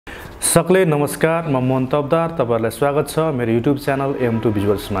सकले नमस्कार, म मोहन तबदार। तपाईहरुलाई स्वागत छ मेरो YouTube च्यानल M2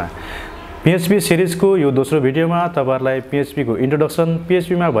 भिजुअल्समा। PHP सिरिजको यो दोस्रो भिडियोमा तपाईहरुलाई PHP को इन्ट्रोडक्सन,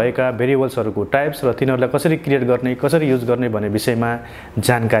 PHP मा भएका भेरिएबल्सहरुको टाइप्स र तिनीहरुलाई कसरी क्रिएट गर्ने, कसरी युज गर्ने भन्ने विषयमा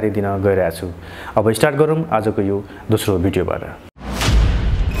जानकारी दिन गइरहेको छु। अब स्टार्ट गरौँ आजको यो दोस्रो भिडियोबाट।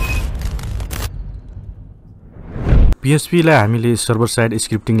 PHP लाई हामीले सर्भर साइड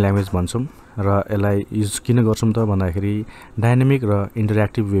स्क्रिप्टिङ ल्याङ्ग्वेज भन्छौं र यसलाई युज किन गर्छौं त भन्दाखेरि डायनामिक र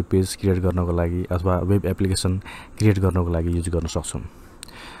इन्टरएक्टिभ वेब पेज क्रिएट गर्नको लागि अथवा वेब एप्लिकेसन क्रिएट गर्नको लागि युज गर्न सक्छौं।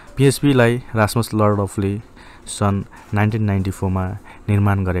 PHP लाई रासमस लर्डफले सन् 1994 मा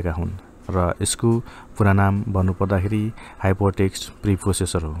निर्माण गरेका हुन् र यसको पूरा नाम भन्नुपर्दाखेरि हाइपरटेक्स्ट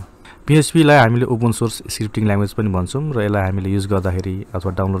प्रिप्रोसेसर हो। PHP लाई हामीले ओपन सोर्स स्क्रिप्टिङ ल्याङ्ग्वेज पनि भन्छौं र यसलाई हामीले युज गर्दाखेरि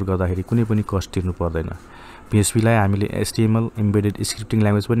अथवा डाउनलोड गर्दाखेरि कुनै पनि कस्ट तिर्नु पर्दैन। PHP लाई हामीले HTML इम्बेडेड स्क्रिप्टिङ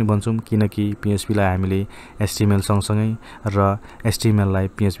ल्याङ्ग्वेज पनि भन्छौं किनकि PHP लाई हामीले HTML सँगसँगै र HTML लाई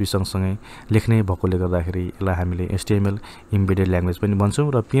PHP सँगसँगै लेख्ने भएकोले गर्दाखेरि यसलाई हामीले HTML इम्बेडेड ल्याङ्ग्वेज पनि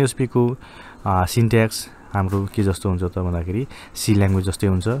भन्छौं र PHP को सिन्ट्याक्स हाम्रो के जस्तो हुन्छ त भन्दाखेरि C ल्याङ्ग्वेज जस्तै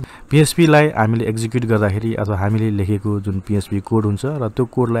हुन्छ। PHP लाई हामीले एक्जिक्युट गर्दाखेरि अथवा हामीले लेखेको जुन PHP कोड हुन्छ र त्यो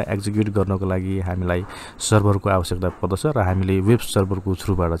कोडलाई एक्जिक्युट गर्नको लागि हामीलाई सर्भरको आवश्यकता पर्दछ र हामीले वेब सर्भरको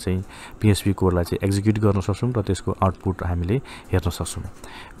थ्रुबाट चाहिँ PHP कोडलाई चाहिँ एक्जिक्युट गर्न सक्छौं र त्यसको आउटपुट हामीले हेर्न सक्छौं।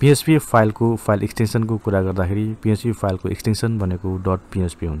 PHP फाइलको फाइल एक्सटेन्सनको कुरा गर्दाखेरि PHP फाइलको एक्सटेन्सन भनेको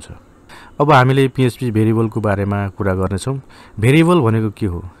 .php हुन्छ। अब हामीले PHP भेरिएबलको बारेमा कुरा गर्नेछौं। भेरिएबल भनेको के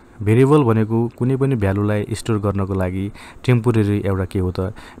हो? भेरिएबल भनेको कुनै पनि भ्यालुलाई स्टोर गर्नको लागि टेम्पोरेरी एउटा के हो त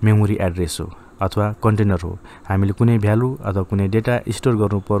मेमोरी एड्रेस हो अथवा कन्टेनर हो। हामीले कुनै भ्यालु अथवा कुनै डेटा स्टोर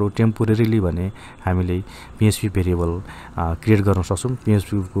गर्नु पर्यो टेम्पोरेरीली भने हामीले PHP भेरिएबल क्रिएट गर्न सक्छौं।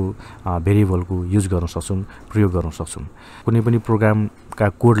 PHP को भेरिएबलको युज गर्न सक्छौं, प्रयोग गर्न सक्छौं। कुनै पनि प्रोग्रामका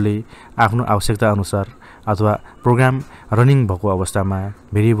कोडले आफ्नो आवश्यकता अनुसार अथवा प्रोग्राम रनिङ भएको अवस्थामा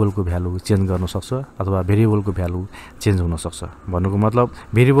भेरिएबलको भ्यालु चेन्ज गर्न सक्छ अथवा भेरिएबलको भ्यालु चेन्ज हुन सक्छ। भन्नुको मतलब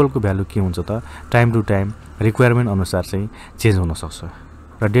भेरिएबलको भ्यालु के हुन्छ त टाइम टु टाइम रिक्वायरमेन्ट अनुसार चाहिँ चेन्ज हुन सक्छ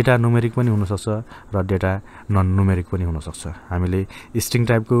र डेटा न्युमेरिक पनि हुन सक्छ र डेटा नन न्युमेरिक पनि हुन सक्छ। हामीले स्ट्रिङ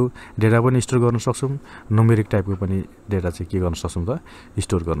टाइपको डेटा पनि स्टोर गर्न सक्छौं, न्युमेरिक टाइपको पनि डेटा चाहिँ के गर्न सक्छौं त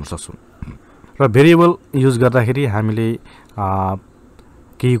स्टोर गर्न सक्छौं। र भेरिएबल युज गर्दाखेरि हामीले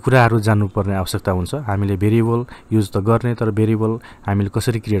केही कुराहरु जान्नुपर्ने आवश्यकता हुन्छ। हामीले भेरिएबल युज त गर्ने तर भेरिएबल हामीले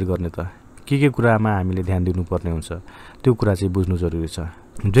कसरी क्रिएट गर्ने त के कुरामा हामीले ध्यान दिनुपर्ने हुन्छ त्यो कुरा चाहिँ बुझ्नु जरुरी छ।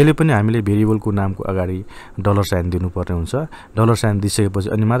 जहिले पनि हामीले भेरिएबलको नामको अगाडि डलर साइन दिनुपर्ने हुन्छ। डलर साइन दिइसकेपछि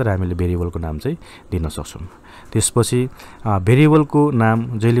अनि मात्र हामीले भेरिएबलको नाम चाहिँ दिन सक्छौं। त्यसपछि भेरिएबलको नाम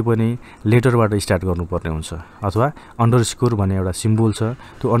जहिले पनि लेटरबाट स्टार्ट गर्नुपर्ने हुन्छ अथवा अन्डरस्कोर भन्ने एउटा सिम्बल छ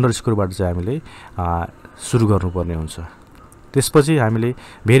त्यो अन्डरस्कोरबाट चाहिँ हामीले सुरु गर्नुपर्ने हुन्छ। त्यसपछि हामीले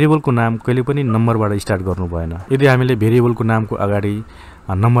भेरिएबलको नाम कहिले पनि नम्बरबाट स्टार्ट गर्नु भएन। यदि हामीले भेरिएबलको नामको अगाडि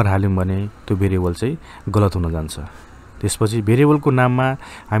नम्बर हाल्यौं भने त्यो भेरिएबल चाहिँ गलत हुन जान्छ। त्यसपछि भेरिएबलको नाममा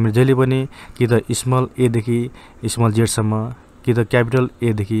हामीले जहिले पनि कि त स्मल a देखि स्मल z सम्म कि त क्यापिटल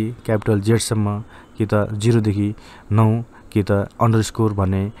a देखि क्यापिटल z सम्म कि त 0 देखि 9 कि त अन्डरस्कोर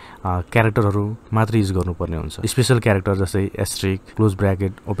भन्ने क्यारेक्टरहरु मात्र युज गर्नुपर्ने हुन्छ। स्पेशल क्यारेक्टर जस्तै asterisk, close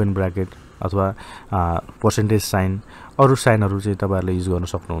bracket, open bracket अथवा पर्सेन्टेज साइन अरु साइनहरु चाहिँ तपाईहरुले युज गर्न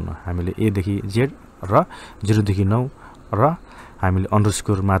सक्नुहुन्न। हामीले a देखि z र 0 देखि 9 र हामीले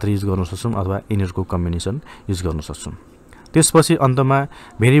अन्डरस्कोर मात्र युज गर्न सक्छौं अथवा यिनीहरुको कम्बिनेसन युज गर्न सक्छौं। त्यसपछि अन्तमा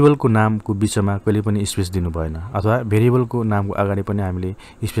भेरिएबलको नामको बीचमा कहिले पनि स्पेस दिनु भएन अथवा भेरिएबलको नामको अगाडि पनि हामीले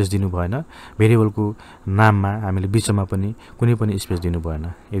स्पेस दिनु भएन। भेरिएबलको नाममा हामीले बीचमा पनि कुनै पनि स्पेस दिनु भएन।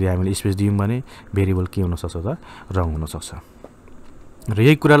 यदि हामीले स्पेस दियौं भने भेरिएबल के हुन सक्छ त रङ हुन सक्छ। र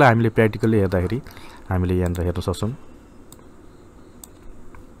यही कुरालाई हामीले प्र्याक्टिकली हेर्दाखेरि हामीले यहाँ हेर्न सक्छौं।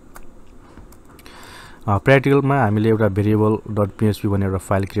 प्र्याक्टिकलमा हामीले एउटा भेरिएबल .php भन्ने एउटा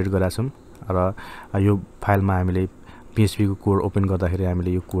फाइल क्रिएट गरेका छौं र यो फाइलमा हामीले PHP को कोड ओपन गर्दाखेरि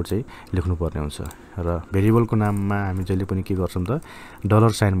हामीले यो कोड चाहिँ लेख्नु पर्ने हुन्छ र भेरिएबलको नाममा हामी जहिले पनि के गर्छौं त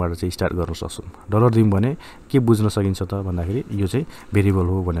डलर साइनबाट चाहिँ स्टार्ट गर्न सक्छौं। डलर दियौं भने के बुझ्न सकिन्छ त भन्दाखेरि यो चाहिँ भेरिएबल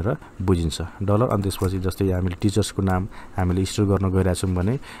हो भनेर बुझिन्छ। डलर अनि त्यसपछि जस्तै हामीले टिचर्सको नाम हामीले स्टोर गर्न गइरहेछौं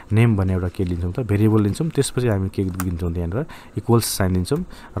भने नेम भन्ने एउटा के लिन्छौं त भेरिएबल लिन्छौं। त्यसपछि हामी के दिन्छौं त्यहाँनेर इक्वल्स साइन दिन्छौं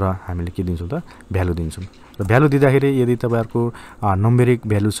र हामीले के दिन्छौं त भ्यालु दिन्छौं। र भ्यालु दिँदाखेरि यदि तपाईहरुको नम्बरिक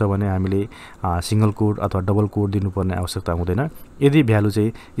भ्यालु छ भने हामीले सिंगल कोड अथवा डबल कोड दिनुपर्ने आवश्यकता हुँदैन। यदि भ्यालु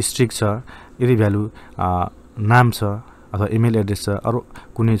चाहिँ स्ट्रिङ छ, यदि भ्यालु नाम छ अथवा इमेल एड्रेस छ अरु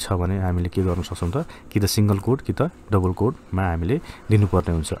कुनै छ भने हामीले के गर्न सक्छौं त कि त सिंगल कोड कि त डबल कोडमा हामीले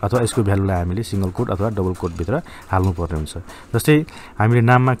दिनुपर्ने हुन्छ अथवा यसको भ्यालुलाई हामीले सिंगल कोड अथवा डबल कोड भित्र हाल्नु पर्ने हुन्छ। जस्तै हामीले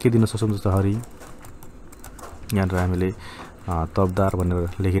नाममा के दिन सक्छौं त हरि यहाँ हामीले तबदार भनेर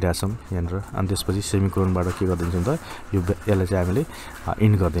लेखिरहेछौँ यहाँनिर। अनि त्यसपछि सेमिकोलनबाट के गरिदिन्छौँ त यो यसलाई चाहिँ हामीले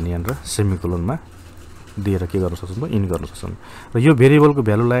इन्ड गरिदिने यहाँनिर सेमिकोलनमा दिएर के गर्न सक्छौँ त इन्ड गर्न सक्छौँ। र यो भेरिएबलको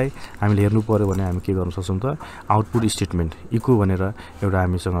भ्यालुलाई हामीले हेर्नु पर्यो भने हामी के गर्न सक्छौँ त आउटपुट स्टेटमेन्ट इको भनेर एउटा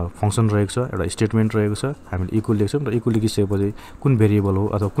हामीसँग फङ्सन रहेको छ, एउटा स्टेटमेन्ट रहेको छ। हामीले इको लेख्छौँ र इको लेखिसकेपछि कुन भेरिएबल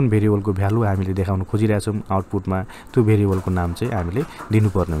हो अथवा कुन भेरिएबलको भ्यालु हामीले देखाउन खोजिरहेछौँ आउटपुटमा त्यो भेरिएबलको नाम चाहिँ हामीले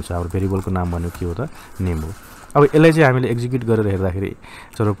दिनुपर्ने हुन्छ। हाम्रो भेरिएबलको नाम भनेको के हो त नेम हो। अब यसलाई चाहिँ हामीले एक्जिक्युट गरेर हेर्दाखेरि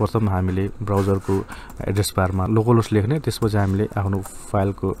सर्वप्रथम हामीले ब्राउजरको एड्रेस बारमा लोकलहोस्ट लेख्ने, त्यसपछि हामीले आफ्नो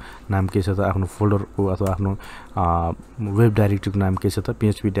फाइलको नाम के छ त आफ्नो फोल्डरको अथवा आफ्नो वेब डाइरेक्टरीको नाम के छ त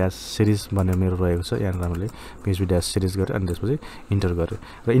php-series भन्ने मेरो रहेको छ। यहाँनिर हामीले php-series गरेँ अनि त्यसपछि इन्टर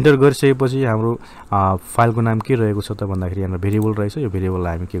गरेँ र इन्टर गरिसकेपछि हाम्रो फाइलको नाम के रहेको छ त भन्दाखेरि यहाँनिर भेरिएबल रहेछ। यो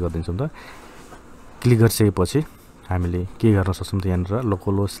भेरिएबललाई हामी के गरिदिन्छौँ त क्लिक गरिसकेपछि हामीले के गर्न सक्छौँ त यहाँनिर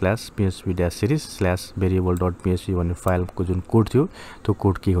localhost/php-series/variable.php भन्ने फाइलको जुन कोड थियो त्यो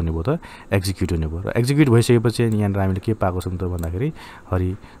कोड के हुने भयो त एक्जिक्युट हुने भयो। र एक्जिक्युट भइसकेपछि यहाँनिर हामीले के पाएको छौँ त भन्दाखेरि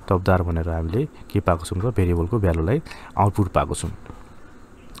हरि तबदार भनेर हामीले के पाएको छौँ त भेरिएबलको भ्यालुलाई आउटपुट पाएको छौँ।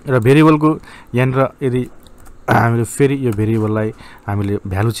 र भेरिएबलको यहाँनिर यदि हामीले फेरि यो भेरिएबललाई हामीले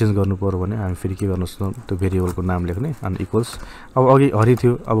भ्यालु चेन्ज गर्नु पर्यो भने हामी फेरि के गर्न सक्छौँ त्यो भेरिएबलको नाम लेख्ने अनि इक्वल्स अब अघि हरि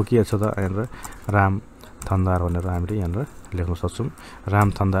थियो अब के छ त यहाँनिर राम थन्दार भनेर हामीले यहाँनिर लेख्न सक्छौँ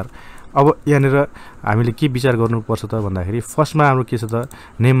राम थन्दार। अब यहाँनिर हामीले के विचार गर्नुपर्छ त भन्दाखेरि फर्स्टमा हाम्रो के छ त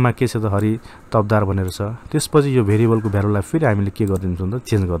नेममा के छ त हरि तबदार भनेर छ। त्यसपछि यो भेरिएबलको भ्यालुलाई फेरि हामीले के गरिदिन्छौँ त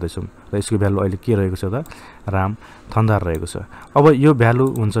चेन्ज गर्दैछौँ र यसको भ्यालु अहिले के रहेको छ त राम थन्दार रहेको छ। अब यो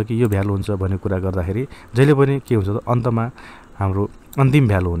भ्यालु हुन्छ कि यो भ्यालु हुन्छ भन्ने कुरा गर्दाखेरि जहिले पनि के हुन्छ त अन्तमा हाम्रो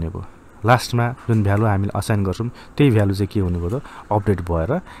अन्तिम भ्यालु हुने भयो। लास्टमा जुन भ्यालु हामीले असाइन गर्छौँ त्यही भ्यालु चाहिँ के हुने भयो त अपडेट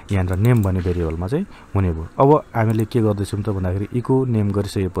भएर यहाँनिर नेम भन्ने भेरिएबलमा चाहिँ हुने भयो। अब हामीले के गर्दैछौँ त भन्दाखेरि इको नेम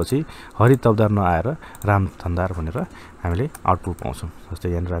गरिसकेपछि हरि तबदार नआएर राम थन्दार भनेर हामीले आउटपुट पाउँछौँ। जस्तै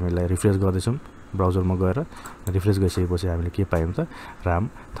यहाँनिर हामीलाई रिफ्रेस गर्दैछौँ ब्राउजरमा गएर रिफ्रेस गरिसकेपछि हामीले के पायौँ त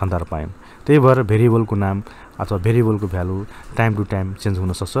राम थन्दार पायौँ। त्यही भएर भेरिएबलको नाम अथवा भेरिएबलको value time to time change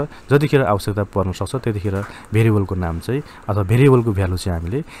हुनसक्छ। जतिखेर आवश्यकता पर्न सक्छ त्यतिखेर भेरिएबलको नाम चाहिँ अथवा भेरिएबलको भ्यालु चाहिँ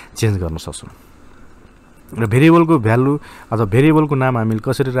हामीले चेन्ज गर्न सक्छौँ। र भेरिएबलको भ्यालु अथवा भेरिएबलको नाम हामीले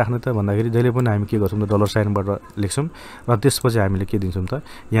कसरी राख्ने त भन्दाखेरि जहिले पनि हामी के गर्छौँ त डलर साइनबाट लेख्छौँ र त्यसपछि हामीले के दिन्छौँ त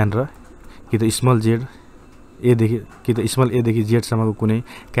यहाँनिर कि त स्मल जेड एदेखि कि त स्मल एदेखि जेडसम्मको कुनै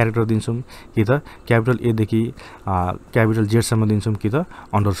क्यारेक्टर दिन्छौँ कि त क्यापिटल एदेखि क्यापिटल जेडसम्म दिन्छौँ कि त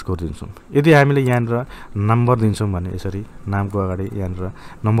अन्डरस्कोर दिन्छौँ। यदि हामीले यहाँनिर नम्बर दिन्छौँ भने यसरी नामको अगाडि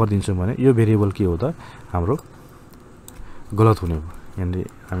यहाँनिर नम्बर दिन्छौँ भने यो भेरिएबल के हो त हाम्रो गलत हुने भयो। यहाँनिर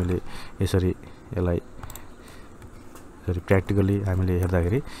हामीले यसरी यसलाई यसरी प्र्याक्टिकली हामीले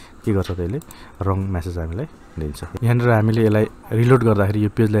हेर्दाखेरि के गर्छ त यसले रङ मेसेज हामीलाई दिन्छ। यहाँनिर हामीले यसलाई रिलोड गर्दाखेरि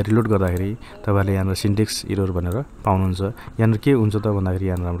यो पेजलाई रिलोड गर्दाखेरि तपाईँहरूले यहाँनिर सिन्टेक्स एरर भनेर पाउनुहुन्छ। यहाँनिर के हुन्छ त भन्दाखेरि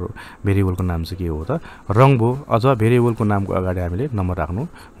यहाँनिर हाम्रो भेरिएबलको नाम चाहिँ के हो त रङ भयो अथवा भेरिएबलको नामको अगाडि हामीले नम्बर राख्नु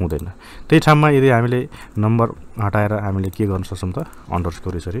हुँदैन। त्यही ठाउँमा यदि हामीले नम्बर हटाएर हामीले के गर्न सक्छौँ त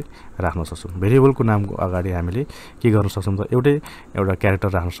अन्डरस्कोर यसरी राख्न सक्छौँ। भेरिएबलको नामको अगाडि हामीले के गर्न सक्छौँ त एउटा क्यारेक्टर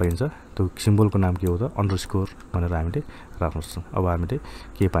राख्न सकिन्छ। त्यो सिम्बलको नाम के हो त अन्डरस्कोर भनेर हामीले राख्न सक्छौँ। अब हामीले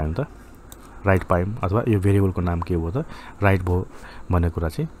के पायौँ त राइट पायौँ अथवा यो भेरिएबलको नाम के भयो त राइट भयो भन्ने कुरा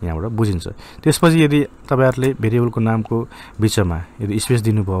चाहिँ यहाँबाट बुझिन्छ। त्यसपछि यदि तपाईँहरूले भेरिएबलको नामको बिचमा यदि स्पेस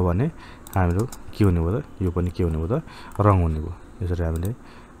दिनुभयो भने हाम्रो के हुने भयो त यो पनि के हुने भयो त रङ हुने भयो। यसरी हामीले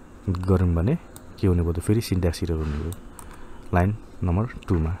गऱ्यौँ भने के हुने भयो त फेरि सिन्ट्याक्स एरर हुने भयो लाइन नम्बर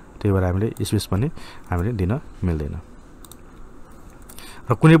 2मा। त्यही भएर हामीले स्पेस पनि हामीले दिन मिल्दैन।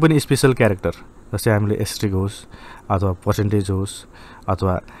 र कुनै पनि स्पेसल क्यारेक्टर जस्तै हामीले एस्ट्रिक होस् अथवा पर्सेन्टेज होस्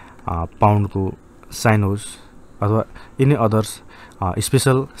अथवा पाउन्डको साइन होस् अथवा एनी अदर्स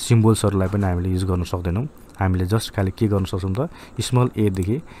स्पेसल सिम्बल्सहरूलाई पनि हामीले युज गर्न सक्दैनौँ। हामीले जस्ट खालि के गर्न सक्छौँ त स्मल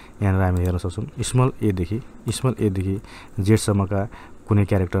एदेखि यहाँनिर हामीले हेर्न सक्छौँ स्मल एदेखि जेडसम्मका कुनै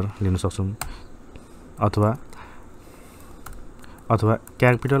क्यारेक्टर लिन सक्छौँ अथवा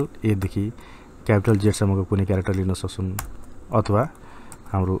क्यापिटल एदेखि क्यापिटल जेडसम्मको कुनै क्यारेक्टर लिन सक्छौँ अथवा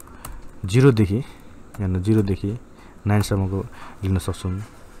हाम्रो 0देखि 9सम्मको लिन सक्छौँ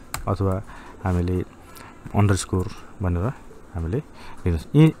अथवा हामीले अन्डरस्कोर भनेर हामीले लिन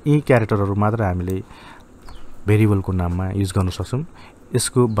यी क्यारेक्टरहरू मात्र हामीले भेरिएबलको नाममा युज गर्न सक्छौँ।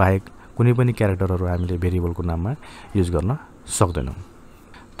 यसको बाहेक कुनै पनि क्यारेक्टरहरू हामीले भेरिएबलको नाममा युज गर्न सक्दैनौँ।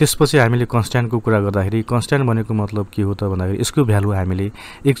 त्यसपछि हामीले कन्स्ट्यान्टको कुरा गर्दाखेरि कन्स्ट्यान्ट भनेको मतलब के हो त भन्दाखेरि यसको भ्यालु हामीले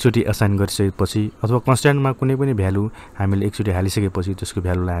एकचोटि असाइन गरिसकेपछि अथवा कन्स्ट्यान्टमा कुनै पनि भ्यालु हामीले एकचोटि हालिसकेपछि त्यसको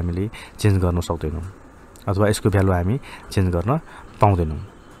भ्यालुलाई हामीले चेन्ज गर्न सक्दैनौँ अथवा यसको भ्यालु हामी चेन्ज गर्न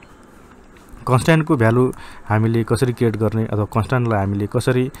पाउँदैनौँ। कन्स्ट्यान्टको भ्यालु हामीले कसरी क्रिएट गर्ने अथवा कन्स्ट्यान्टलाई हामीले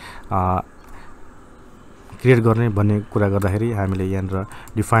कसरी क्रिएट गर्ने भन्ने कुरा गर्दाखेरि हामीले यहाँनिर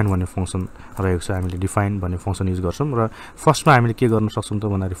डिफाइन भन्ने फंक्सन रहेको छ हामीले डिफाइन भन्ने फंक्सन युज गर्छौं र फर्स्टमा हामीले के गर्न सक्छौं त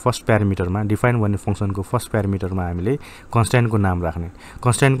भन्दाखेरि फर्स्ट प्यारामिटरमा डिफाइन भन्ने फंक्सनको फर्स्ट प्यारामिटरमा हामीले कन्स्ट्यान्टको नाम राख्ने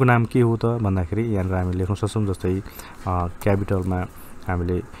कन्स्ट्यान्टको नाम के हो त भन्दाखेरि यहाँनिर हामीले लेख्न सक्छौं जस्तै क्यापिटलमा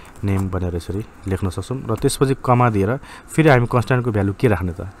हामीले नेम भनेर यसरी लेख्न सक्छौं र त्यसपछि कमा दिएर फेरि हामी कन्स्ट्यान्टको भ्यालु के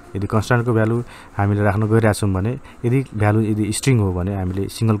राख्ने त यदि कन्स्ट्यान्टको भ्यालु हामीले राख्न गइरहेछौं भने यदि भ्यालु यदि स्ट्रिङ हो भने हामीले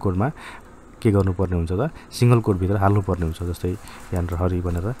सिंगल कोडमा के गर्नुपर्ने हुन्छ त सिंगल कोड भित्र हाल्नु पर्ने हुन्छ जस्तै यहाँनिर हरि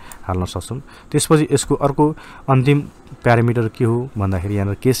भनेर हाल्न सक्छौं त्यसपछि यसको अर्को अन्तिम प्यारामिटर के हो भन्दाखेरि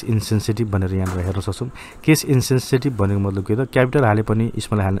यहाँनिर केस इन्सेन्सिटिभ भनेर यहाँनिर हेर्न सक्छौं केस इन्सेन्सिटिभ भनेको मतलब के त क्यापिटल हाले पनि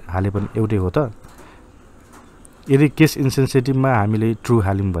स्मल हाले पनि एउटै हो त यदि केस इन्सेन्सिटिभमा हामीले ट्रु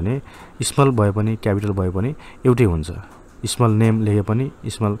हाल्यौं भने स्मल भए पनि क्यापिटल भए पनि एउटै हुन्छ स्मल नेम लेखे पनि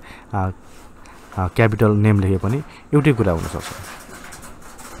स्मल क्यापिटल नेम लेखे पनि एउटै कुरा हुन सक्छ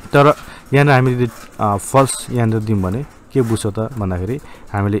तर यहाँ हामीले फल्स यहाँ दियौं भने के बुझ्छ त भन्दाखेरि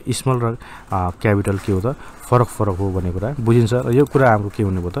हामीले स्मल र क्यापिटल के हो त फरक हो भन्ने कुरा बुझिन्छ र यो कुरा हाम्रो के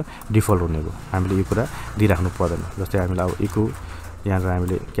हुने भयो त डिफल्ट हुने भयो हामीले यो कुरा दिइराख्नु पर्दैन जस्तै हामीले अब इको यहाँ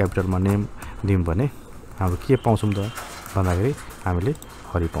हामीले क्यापिटलमा नेम दियौं भने हाम्रो के पाउँछौं त भन्दाखेरि हामीले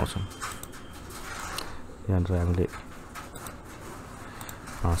हरि पाउँछौं यहाँ हामीले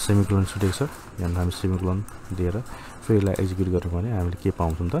सेमिकोलन छुटेको छ यहाँ हामी सेमिकोलन दिएर फेरि यसलाई एक्जिक्युट गर्नु भने हामीले के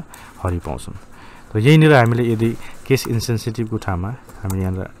पाउँछौं त हरि पाउँछौं र यहीँनिर हामीले यदि केस इन्सेन्सिटिभको ठाउँमा हामी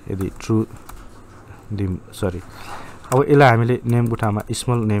यहाँ यदि ट्रु दिम सरी अब यसलाई हामीले नेमको ठाउँमा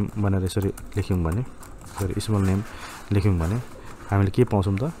स्मल नेम भनेर यसरी लेख्यौं भने सरी स्मल नेम लेख्यौं भने हामीले के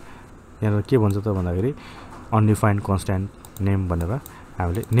पाउँछौं त यहाँ के भन्छ त भन्दाखेरि अनडिफाइन्ड कन्स्ट्यान्ट नेम भनेर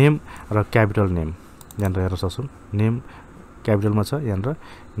हामीले नेम र क्यापिटल नेम यहाँ हेर्न सक्छौं नेम क्यापिटलमा छ यहाँ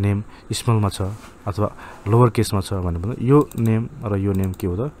नेम स्मलमा छ अथवा लोवर केसमा छ भन्ने यो नेम र यो नेम के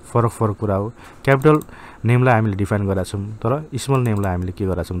हो त फरक कुरा हो क्यापिटल नेमलाई हामीले डिफाइन गरेका छौं तर स्मल नेमलाई हामीले के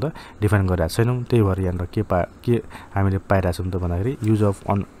गरेका छौं त डिफाइन गरेका छैनौं त्यही भएर यहाँ के हामीले पाइरा छौं त भन्दाखेरि use of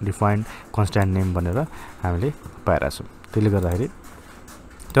undefined constant name भनेर हामीले पाइरा छौं त्यसले गर्दाखेरि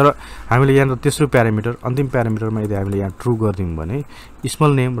तर हामीले यहाँ तेस्रो प्यारामिटर अन्तिम प्यारामिटरमा यदि हामीले यहाँ ट्रु गर्दियौं भने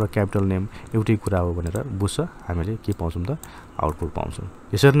स्मल नेम र क्यापिटल नेम एउटै कुरा हो भनेर बुझ्छ हामीले के पाउँछौं त आउटपुट पाउँछौं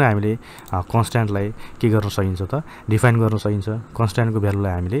यसरी नै हामीले कन्स्ट्यान्टलाई के गर्न सकिन्छ त डिफाइन गर्न सकिन्छ कन्स्ट्यान्टको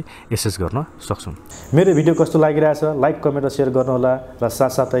भ्यालुलाई हामीले एसेस गर्न सक्छौं मेरो भिडियो कस्तो लागिरहेछ लाइक कमेन्ट र शेयर गर्नु होला र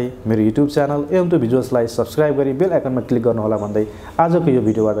साथसाथै मेरो युट्युब च्यानल एवं टु भिजुअल्सलाई सब्स्क्राइब गरी बेल आइकनमा क्लिक गर्नु होला भन्दै आजको यो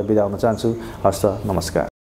भिडियोबाट बिदा हुन चाहन्छु हस्त नमस्कार